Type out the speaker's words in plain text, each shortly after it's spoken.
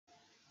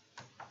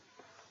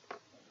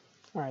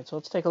All right, so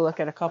let's take a look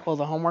at a couple of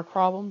the homework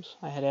problems.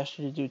 I had asked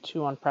you to do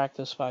 2 on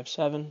practice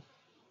 5-7.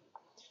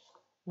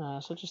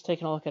 So just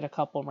taking a look at a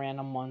couple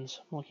random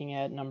ones. I'm looking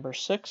at number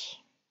 6.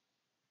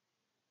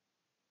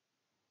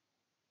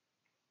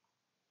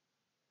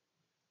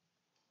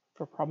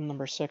 For problem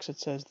number 6, it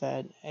says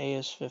that A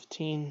is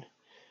 15,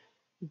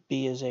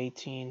 B is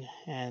 18,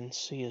 and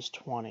C is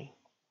 20.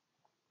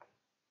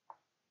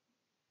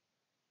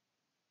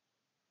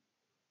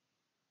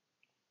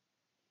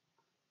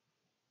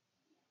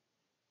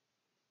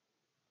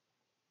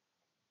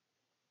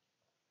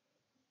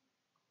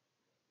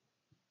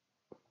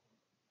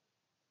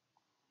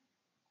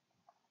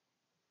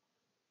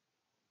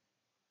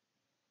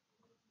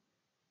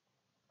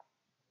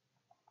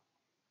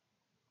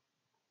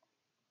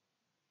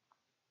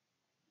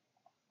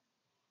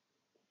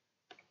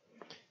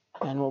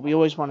 And what we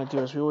always want to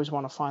do is we always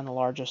want to find the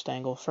largest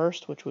angle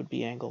first, which would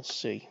be angle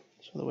C.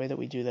 So the way that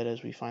we do that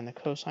is we find the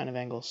cosine of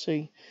angle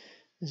C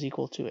is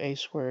equal to A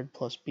squared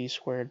plus B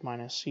squared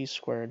minus C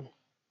squared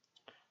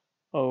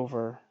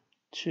over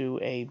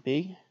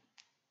 2AB.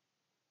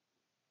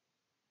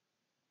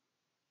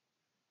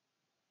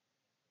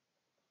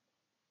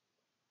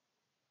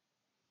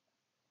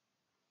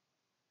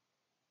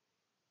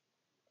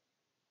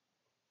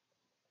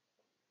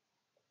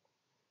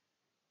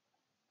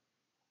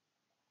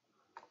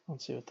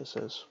 Let's see what this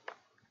is.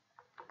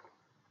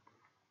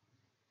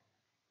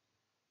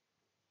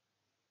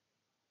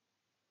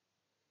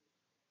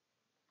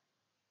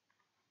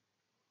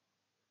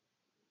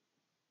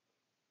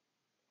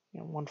 You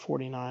know,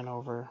 149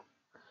 over,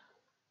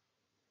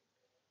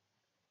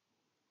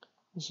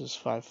 this is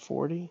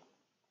 540.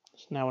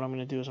 So now what I'm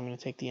going to do is I'm going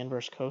to take the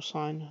inverse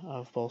cosine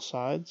of both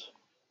sides.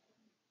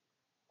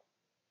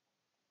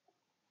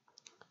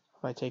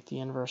 If I take the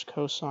inverse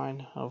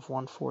cosine of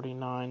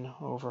 149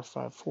 over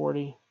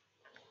 540,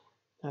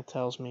 that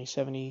tells me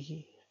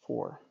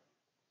 74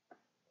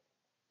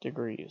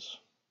 degrees.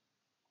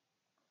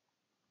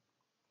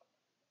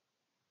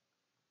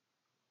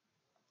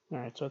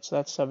 Alright, so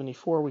that's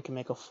 74. We can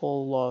make a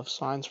full law of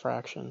sines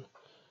fraction.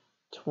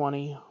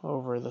 20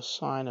 over the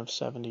sine of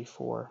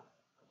 74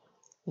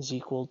 is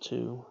equal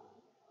to,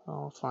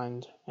 I'll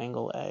find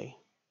angle A.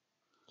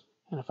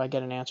 And if I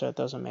get an answer that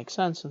doesn't make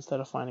sense, instead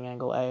of finding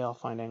angle A, I'll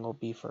find angle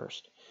B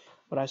first.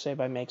 What I say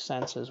by makes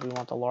sense is we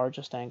want the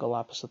largest angle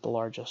opposite the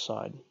largest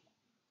side.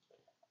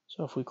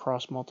 So if we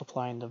cross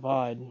multiply and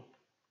divide,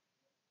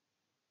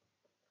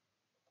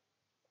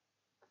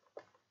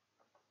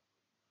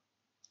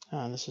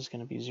 this is going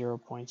to be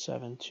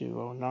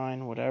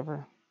 0.7209,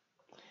 whatever.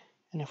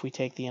 And if we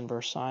take the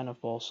inverse sine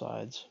of both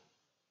sides,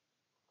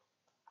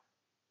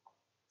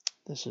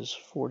 this is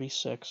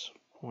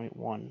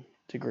 46.1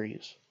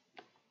 degrees.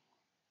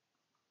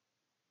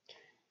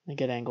 To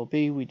get angle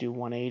B, we do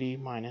 180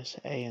 minus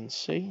A and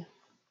C.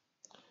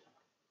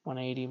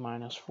 180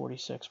 minus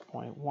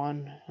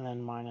 46.1, and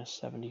then minus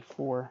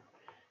 74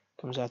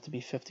 comes out to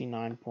be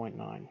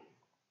 59.9.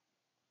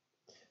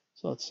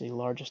 So let's see,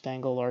 largest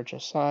angle,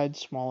 largest side,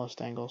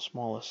 smallest angle,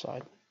 smallest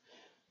side.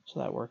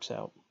 So that works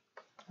out.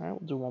 All right,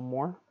 we'll do one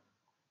more.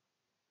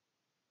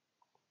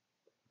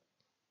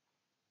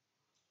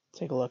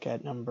 Take a look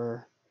at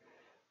number,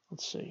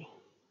 let's see,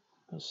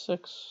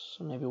 6,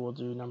 so maybe we'll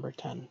do number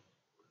 10.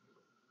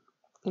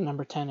 In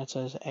number 10, it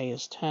says A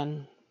is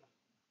 10,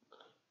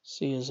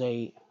 C is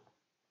 8,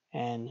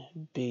 and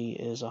B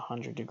is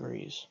 100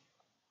 degrees.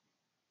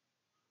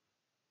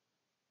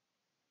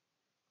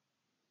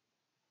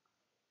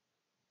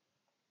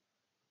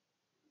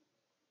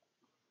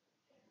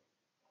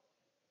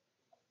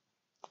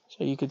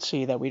 So you could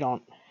see that we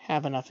don't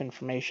have enough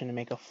information to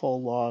make a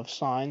full law of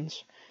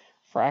sines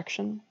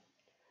fraction.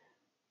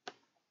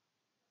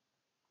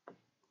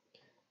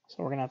 So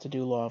we're going to have to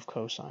do law of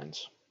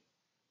cosines.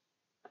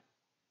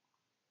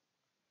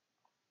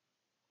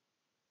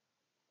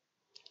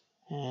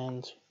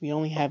 And we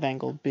only have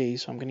angle B,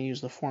 so I'm going to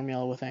use the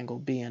formula with angle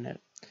B in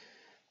it.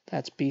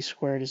 That's B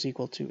squared is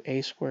equal to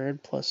A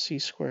squared plus C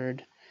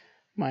squared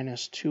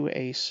minus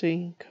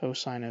 2AC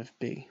cosine of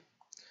B.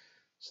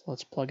 So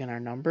let's plug in our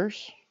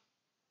numbers.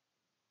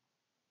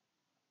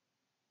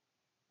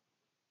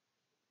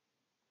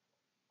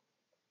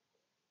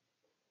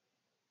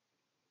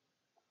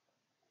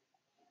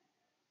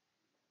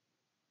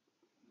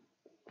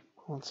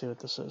 Let's see what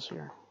this is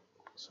here.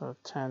 So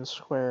 10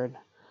 squared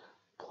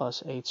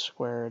plus 8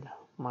 squared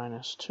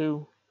minus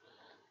 2,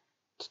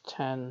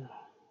 10,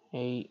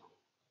 8,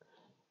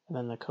 and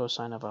then the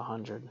cosine of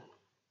 100. I'm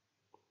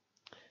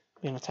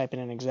going to type it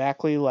in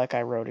exactly like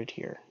I wrote it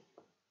here.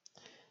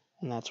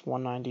 And that's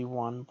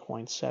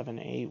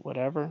 191.78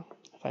 whatever.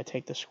 If I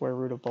take the square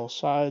root of both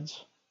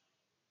sides,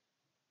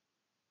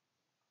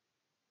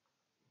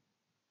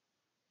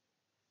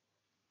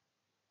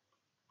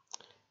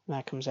 and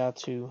that comes out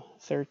to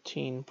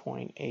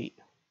 13.8.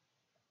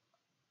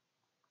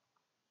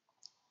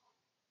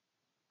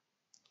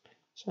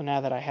 So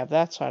now that I have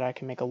that side, I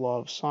can make a law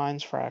of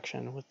sines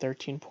fraction with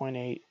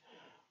 13.8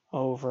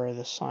 over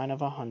the sine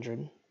of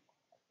 100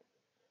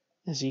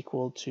 is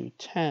equal to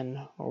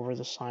 10 over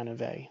the sine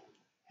of A.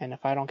 And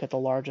if I don't get the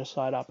largest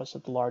side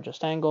opposite the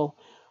largest angle,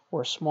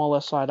 or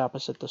smallest side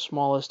opposite the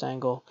smallest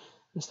angle,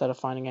 instead of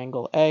finding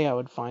angle A, I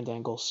would find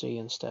angle C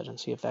instead and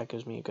see if that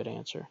gives me a good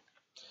answer.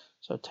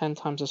 So 10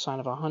 times the sine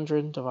of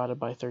 100 divided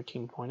by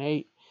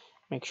 13.8.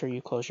 Make sure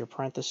you close your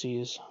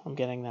parentheses. I'm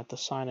getting that the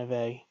sine of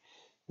A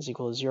is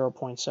equal to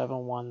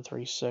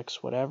 0.7136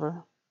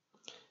 whatever.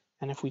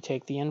 And if we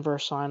take the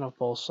inverse sine of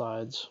both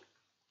sides,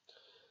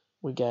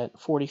 we get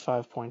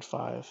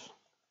 45.5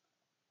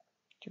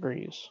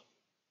 degrees.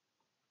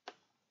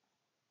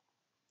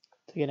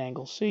 To get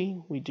angle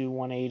C, we do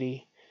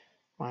 180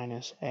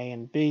 minus A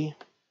and B.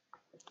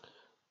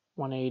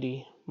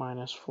 180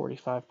 minus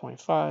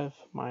 45.5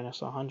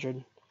 minus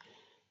 100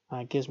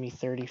 gives me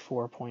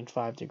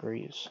 34.5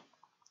 degrees.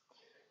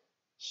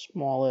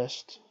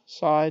 Smallest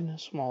side,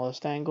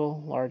 smallest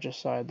angle,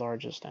 largest side,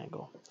 largest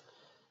angle.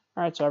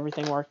 All right, so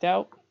everything worked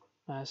out.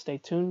 Stay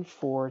tuned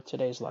for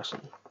today's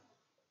lesson.